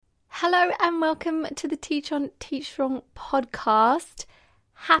Hello and welcome to the Teach on Teach Strong podcast.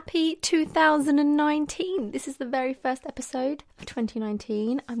 Happy 2019. This is the very first episode of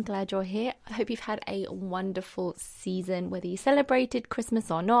 2019. I'm glad you're here. I hope you've had a wonderful season, whether you celebrated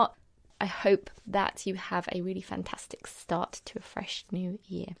Christmas or not. I hope that you have a really fantastic start to a fresh new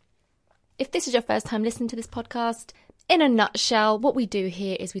year. If this is your first time listening to this podcast, in a nutshell, what we do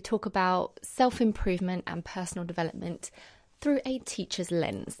here is we talk about self-improvement and personal development through a teacher's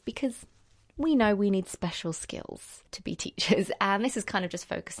lens, because we know we need special skills to be teachers, and this is kind of just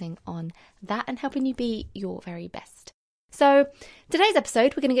focusing on that and helping you be your very best. So today's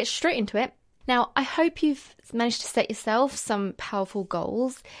episode, we're going to get straight into it. Now, I hope you've managed to set yourself some powerful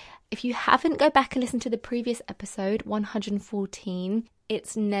goals. If you haven't, go back and listen to the previous episode, 114.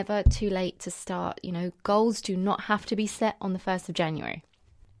 It's never too late to start. Goals do not have to be set on the 1st of January.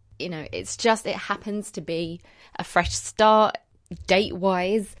 It's just, it happens to be a fresh start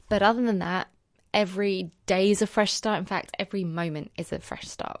date-wise. But other than that, every day is a fresh start. In fact, every moment is a fresh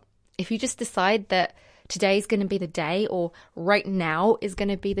start. If you just decide that today is going to be the day, or right now is going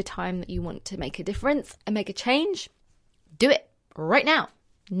to be the time that you want to make a difference and make a change, do it right now.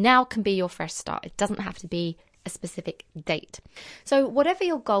 Now can be your fresh start. It doesn't have to be a specific date. So whatever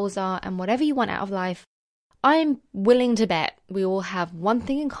your goals are and whatever you want out of life, I'm willing to bet we all have one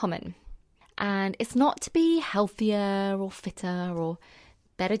thing in common, and it's not to be healthier or fitter or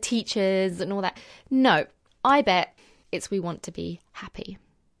better teachers and all that. No, I bet it's we want to be happy.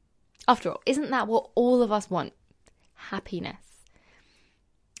 After all, isn't that what all of us want? Happiness.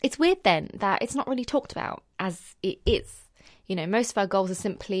 It's weird then that it's not really talked about as it is. Most of our goals are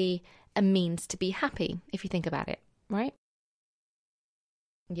simply a means to be happy, if you think about it, right?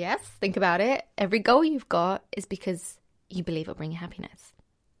 Yes, think about it. Every goal you've got is because you believe it'll bring you happiness.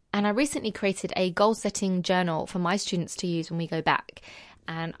 And I recently created a goal-setting journal for my students to use when we go back.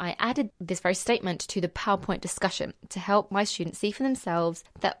 And I added this very statement to the PowerPoint discussion to help my students see for themselves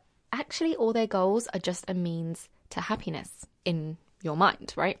that actually all their goals are just a means to happiness in your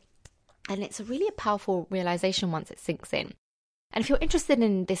mind, right? And it's really a powerful realization once it sinks in. And if you're interested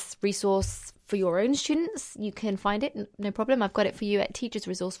in this resource for your own students, you can find it, no problem. I've got it for you at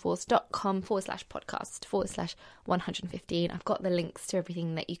teachersresourceforce.com/podcast/115. I've got the links to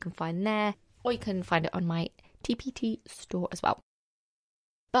everything that you can find there, or you can find it on my TPT store as well.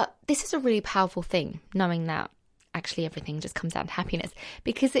 But this is a really powerful thing, knowing that actually everything just comes down to happiness,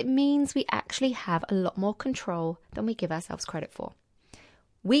 because it means we actually have a lot more control than we give ourselves credit for.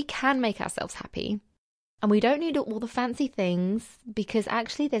 We can make ourselves happy. And we don't need all the fancy things, because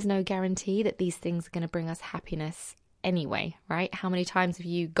actually there's no guarantee that these things are going to bring us happiness anyway, right? How many times have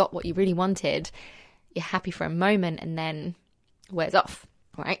you got what you really wanted, you're happy for a moment, and then it wears off,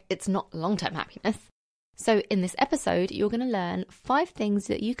 right? It's not long-term happiness. So in this episode, you're going to learn 5 things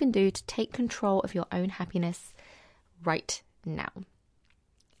that you can do to take control of your own happiness right now.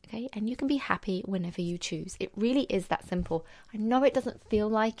 Okay? And you can be happy whenever you choose. It really is that simple. I know it doesn't feel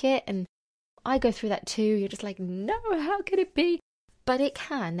like it, and I go through that too. You're just like, no, how could it be? But it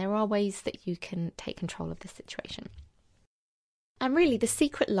can. There are ways that you can take control of the situation. And really, the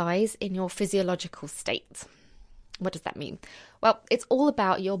secret lies in your physiological state. What does that mean? Well, it's all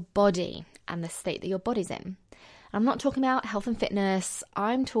about your body and the state that your body's in. I'm not talking about health and fitness.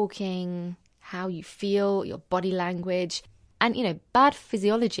 I'm talking how you feel, your body language. And, bad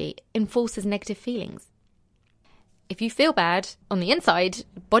physiology enforces negative feelings. If you feel bad on the inside,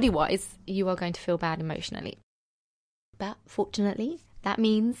 body-wise, you are going to feel bad emotionally. But fortunately, that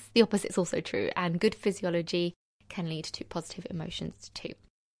means the opposite is also true, and good physiology can lead to positive emotions too.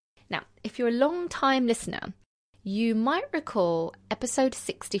 Now, if you're a long-time listener, you might recall episode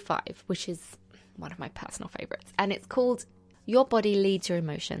 65, which is one of my personal favorites, and it's called Your Body Leads Your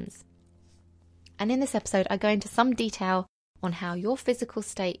Emotions. And in this episode, I go into some detail on how your physical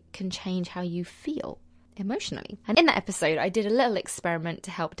state can change how you feel emotionally. And in that episode, I did a little experiment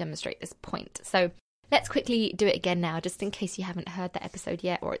to help demonstrate this point. So let's quickly do it again now, just in case you haven't heard that episode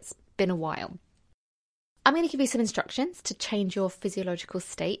yet, or it's been a while. I'm going to give you some instructions to change your physiological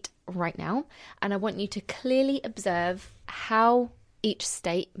state right now. And I want you to clearly observe how each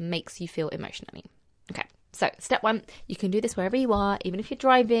state makes you feel emotionally. Okay, so step 1, you can do this wherever you are, even if you're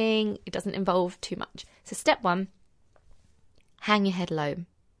driving, it doesn't involve too much. So step 1, hang your head low.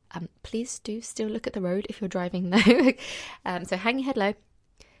 Please do still look at the road if you're driving though. So hang your head low,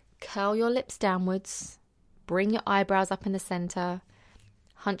 curl your lips downwards, bring your eyebrows up in the center,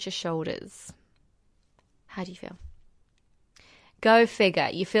 hunch your shoulders. How do you feel? Go figure.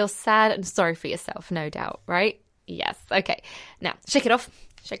 You feel sad and sorry for yourself, no doubt, right? Yes. Okay. Now, shake it off.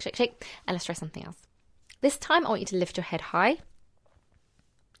 Shake, shake, shake. And let's try something else. This time, I want you to lift your head high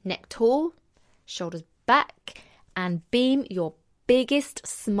Neck tall, shoulders back, and beam your biggest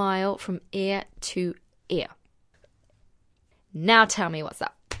smile from ear to ear. Now tell me what's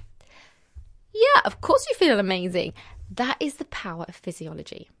up. Yeah, of course you feel amazing. That is the power of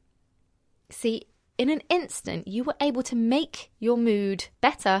physiology. See, in an instant, you were able to make your mood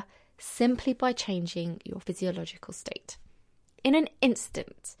better simply by changing your physiological state. In an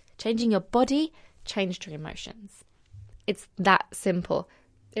instant, changing your body changed your emotions. It's that simple.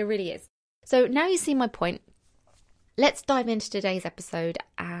 It really is. So now you see my point. Let's dive into today's episode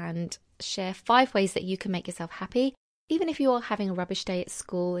and share 5 ways that you can make yourself happy, even if you are having a rubbish day at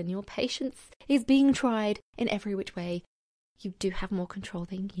school and your patience is being tried in every which way. You do have more control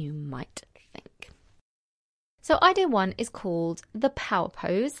than you might think. So idea 1 is called the power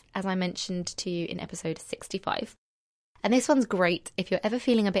pose, as I mentioned to you in episode 65. And this one's great if you're ever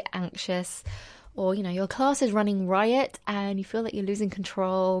feeling a bit anxious, or, your class is running riot and you feel like you're losing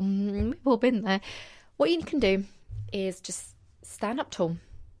control. We've all been there. What you can do is just stand up tall.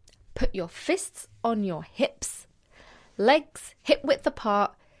 Put your fists on your hips, legs hip width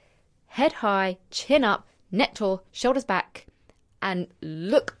apart, head high, chin up, neck tall, shoulders back, and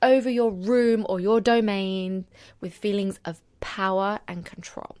look over your room or your domain with feelings of power and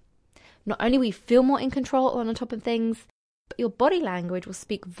control. Not only will you feel more in control on top of things, but your body language will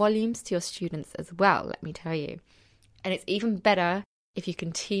speak volumes to your students as well, let me tell you. And it's even better if you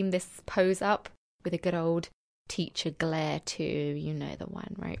can team this pose up with a good old teacher glare too, you know the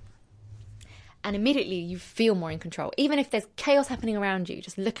one, right? And immediately you feel more in control. Even if there's chaos happening around you,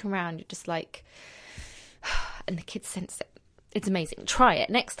 just look around, you're just like, and the kids sense it. It's amazing. Try it.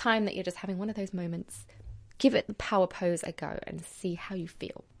 Next time that you're just having one of those moments, give it the power pose a go and see how you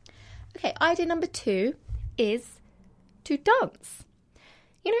feel. Okay, idea number 2 is to dance.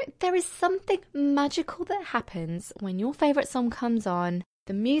 There is something magical that happens when your favourite song comes on,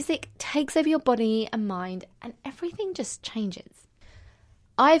 the music takes over your body and mind, and everything just changes.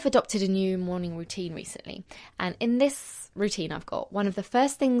 I've adopted a new morning routine recently, and in this routine I've got one of the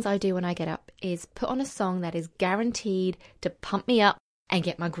first things I do when I get up is put on a song that is guaranteed to pump me up and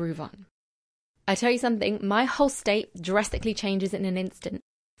get my groove on. I tell you something, my whole state drastically changes in an instant,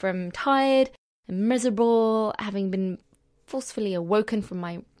 from tired and miserable, having been forcefully awoken from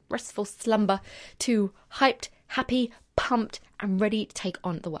my restful slumber, to hyped, happy, pumped, and ready to take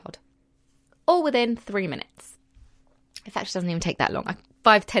on the world. All within 3 minutes. In fact, it doesn't even take that long.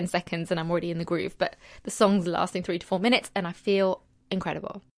 5-10 seconds and I'm already in the groove, but the song's lasting 3 to 4 minutes and I feel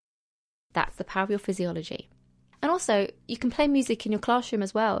incredible. That's the power of your physiology. And also, you can play music in your classroom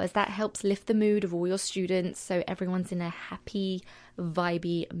as well, as that helps lift the mood of all your students so everyone's in a happy,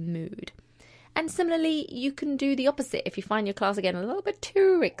 vibey mood. And similarly, you can do the opposite. If you find your class again a little bit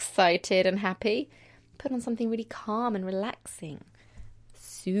too excited and happy, put on something really calm and relaxing.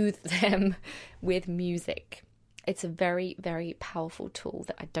 Soothe them with music. It's a very, very powerful tool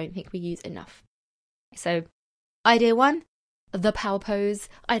that I don't think we use enough. So, idea 1, the power pose.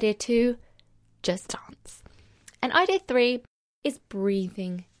 Idea 2, just dance. And idea 3 is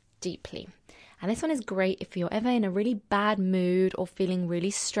breathing deeply. And this one is great if you're ever in a really bad mood or feeling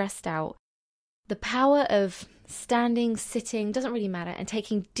really stressed out. The power of standing, sitting, doesn't really matter, and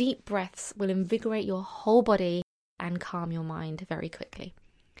taking deep breaths will invigorate your whole body and calm your mind very quickly.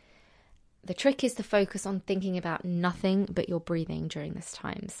 The trick is to focus on thinking about nothing but your breathing during this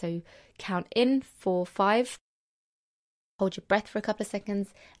time. So count in for 5, hold your breath for a couple of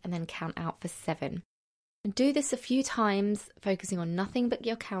seconds, and then count out for 7. And do this a few times, focusing on nothing but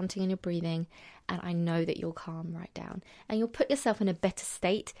your counting and your breathing, and I know that you'll calm right down. And you'll put yourself in a better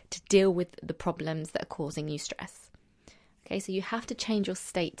state to deal with the problems that are causing you stress. Okay, so you have to change your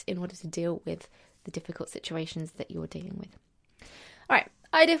state in order to deal with the difficult situations that you're dealing with. All right,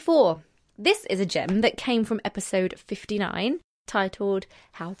 idea 4. This is a gem that came from episode 59, titled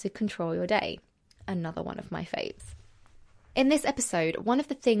How to Control Your Day. Another one of my faves. In this episode, one of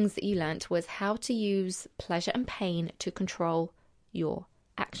the things that you learnt was how to use pleasure and pain to control your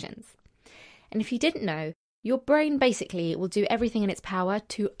actions. And if you didn't know, your brain basically will do everything in its power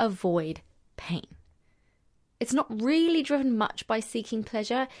to avoid pain. It's not really driven much by seeking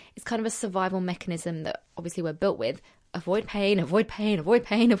pleasure. It's kind of a survival mechanism that obviously we're built with. Avoid pain, avoid pain, avoid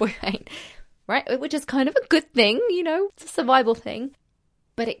pain, avoid pain, right? Which is kind of a good thing, it's a survival thing.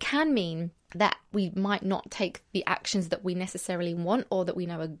 But it can mean that we might not take the actions that we necessarily want or that we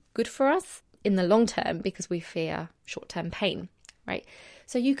know are good for us in the long term because we fear short-term pain, right?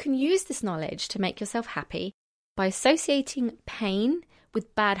 So you can use this knowledge to make yourself happy by associating pain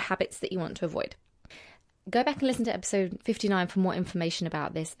with bad habits that you want to avoid. Go back and listen to episode 59 for more information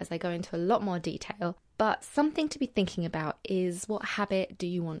about this as I go into a lot more detail. But something to be thinking about is, what habit do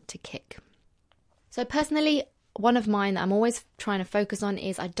you want to kick? So personally, one of mine that I'm always trying to focus on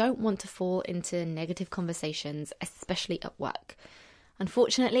is I don't want to fall into negative conversations, especially at work.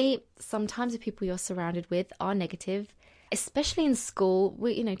 Unfortunately, sometimes the people you're surrounded with are negative, especially in school.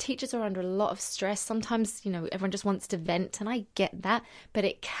 Teachers are under a lot of stress. Sometimes, everyone just wants to vent, and I get that, but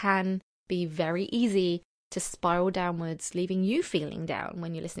it can be very easy to spiral downwards, leaving you feeling down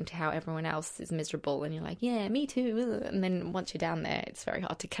when you're listening to how everyone else is miserable and you're like, yeah, me too. And then once you're down there, it's very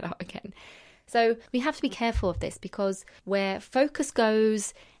hard to get out again. So we have to be careful of this, because where focus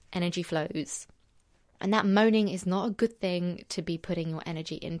goes, energy flows. And that moaning is not a good thing to be putting your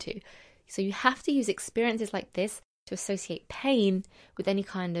energy into. So you have to use experiences like this to associate pain with any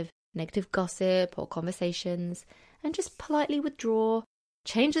kind of negative gossip or conversations, and just politely withdraw,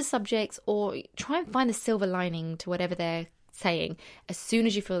 change the subjects, or try and find the silver lining to whatever they're saying as soon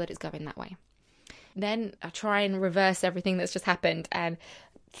as you feel that it's going that way. Then I try and reverse everything that's just happened and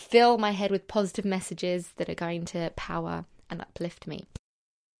fill my head with positive messages that are going to power and uplift me.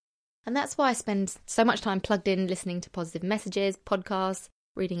 And that's why I spend so much time plugged in listening to positive messages, podcasts,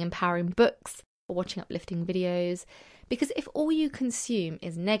 reading empowering books, or watching uplifting videos. Because if all you consume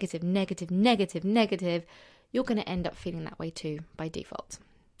is negative, you're going to end up feeling that way too by default.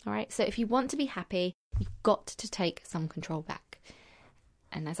 All right. So if you want to be happy, you've got to take some control back.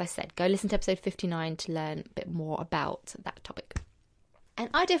 And as I said, go listen to episode 59 to learn a bit more about that topic.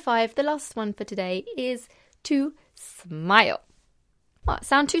 And idea 5, the last one for today, is to smile. What,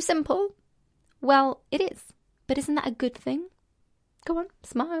 sound too simple? Well, it is. But isn't that a good thing? Go on,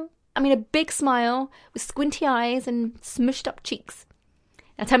 smile. I mean, a big smile with squinty eyes and smushed up cheeks.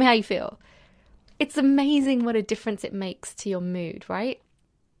 Now tell me how you feel. It's amazing what a difference it makes to your mood, right?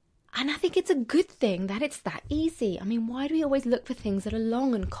 And I think it's a good thing that it's that easy. I mean, why do we always look for things that are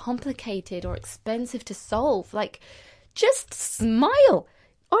long and complicated or expensive to solve? Like, just smile.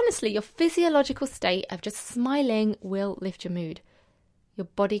 Honestly, your physiological state of just smiling will lift your mood. Your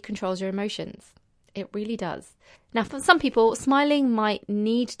body controls your emotions. It really does. Now, for some people, smiling might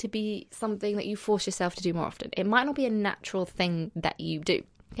need to be something that you force yourself to do more often. It might not be a natural thing that you do.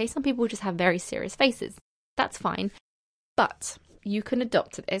 Okay, some people just have very serious faces. That's fine. But you can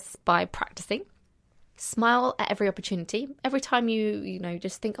adopt this by practicing. Smile at every opportunity. Every time you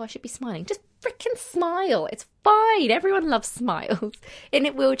just think, oh, I should be smiling, just freaking smile. It's fine. Everyone loves smiles, and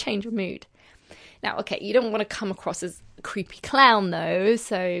it will change your mood. Now, okay, you don't want to come across as a creepy clown, though,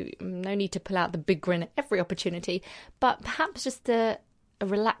 so no need to pull out the big grin at every opportunity, but perhaps just a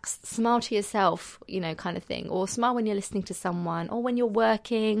relaxed smile to yourself, kind of thing, or smile when you're listening to someone, or when you're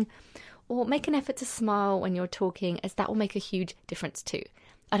working, or make an effort to smile when you're talking, as that will make a huge difference too.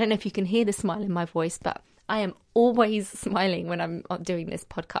 I don't know if you can hear the smile in my voice, but I am always smiling when I'm doing this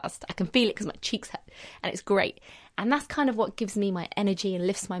podcast. I can feel it because my cheeks hurt, and it's great. And that's kind of what gives me my energy and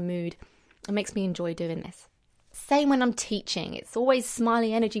lifts my mood. It makes me enjoy doing this. Same when I'm teaching. It's always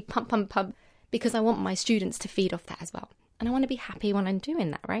smiley energy, pump, pump, pump, because I want my students to feed off that as well. And I want to be happy when I'm doing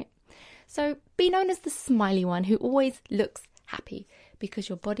that, right? So be known as the smiley one who always looks happy, because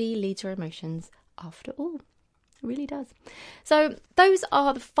your body leads your emotions after all. It really does. So those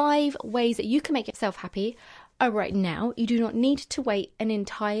are the 5 ways that you can make yourself happy. Right now, you do not need to wait an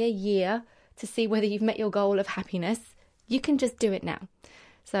entire year to see whether you've met your goal of happiness. You can just do it now.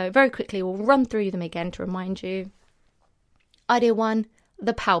 So very quickly, we'll run through them again to remind you. Idea 1,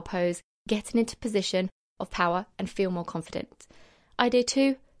 the power pose, getting into position of power and feel more confident. Idea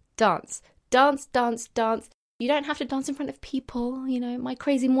 2, dance. Dance, dance, dance. You don't have to dance in front of people. My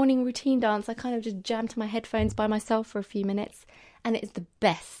crazy morning routine dance, I kind of just jam to my headphones by myself for a few minutes, and it's the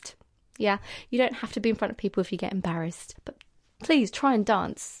best. Yeah, you don't have to be in front of people if you get embarrassed, but please try and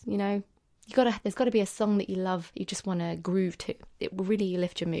dance, There's got to be a song that you love, you just want to groove to. It will really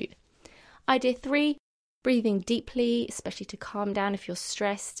lift your mood. Idea 3, breathing deeply, especially to calm down if you're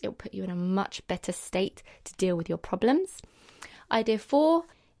stressed. It will put you in a much better state to deal with your problems. Idea 4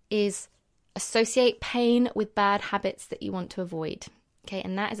 is associate pain with bad habits that you want to avoid. Okay,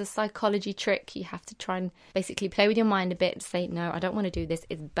 and that is a psychology trick. You have to try and basically play with your mind a bit and say, no, I don't want to do this.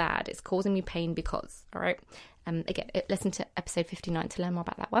 It's bad. It's causing me pain because, all right? Again, listen to episode 59 to learn more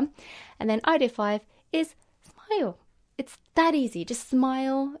about that one. And then idea 5 is smile. It's that easy. Just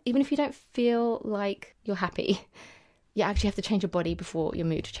smile. Even if you don't feel like you're happy, you actually have to change your body before your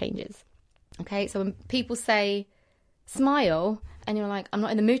mood changes. Okay, so when people say smile and you're like, I'm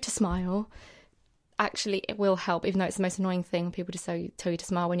not in the mood to smile, actually it will help, even though it's the most annoying thing. People just tell you to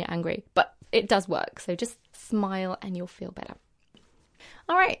smile when you're angry, but it does work. So just smile and you'll feel better.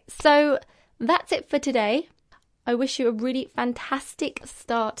 All right, so that's it for today. I wish you a really fantastic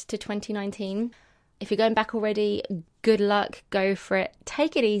start to 2019. If you're going back already, good luck, go for it.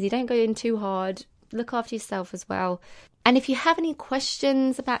 Take it easy, don't go in too hard. Look after yourself as well. And if you have any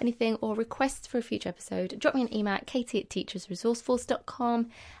questions about anything or requests for a future episode, drop me an email at katie@teachersresourceforce.com,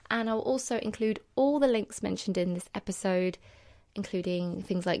 and I'll also include all the links mentioned in this episode, including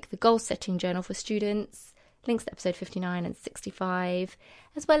things like the goal setting journal for students, links to episode 59 and 65,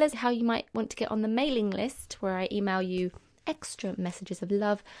 as well as how you might want to get on the mailing list where I email you extra messages of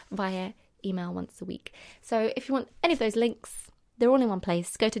love via email once a week. So if you want any of those links, they're all in one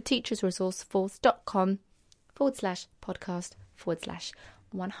place. Go to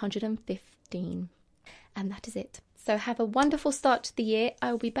teachersresourceforce.com/podcast/115. And that is it. So have a wonderful start to the year.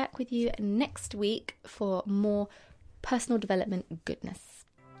 I will be back with you next week for more personal development goodness.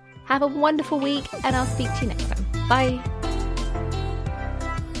 Have a wonderful week, and I'll speak to you next time. Bye.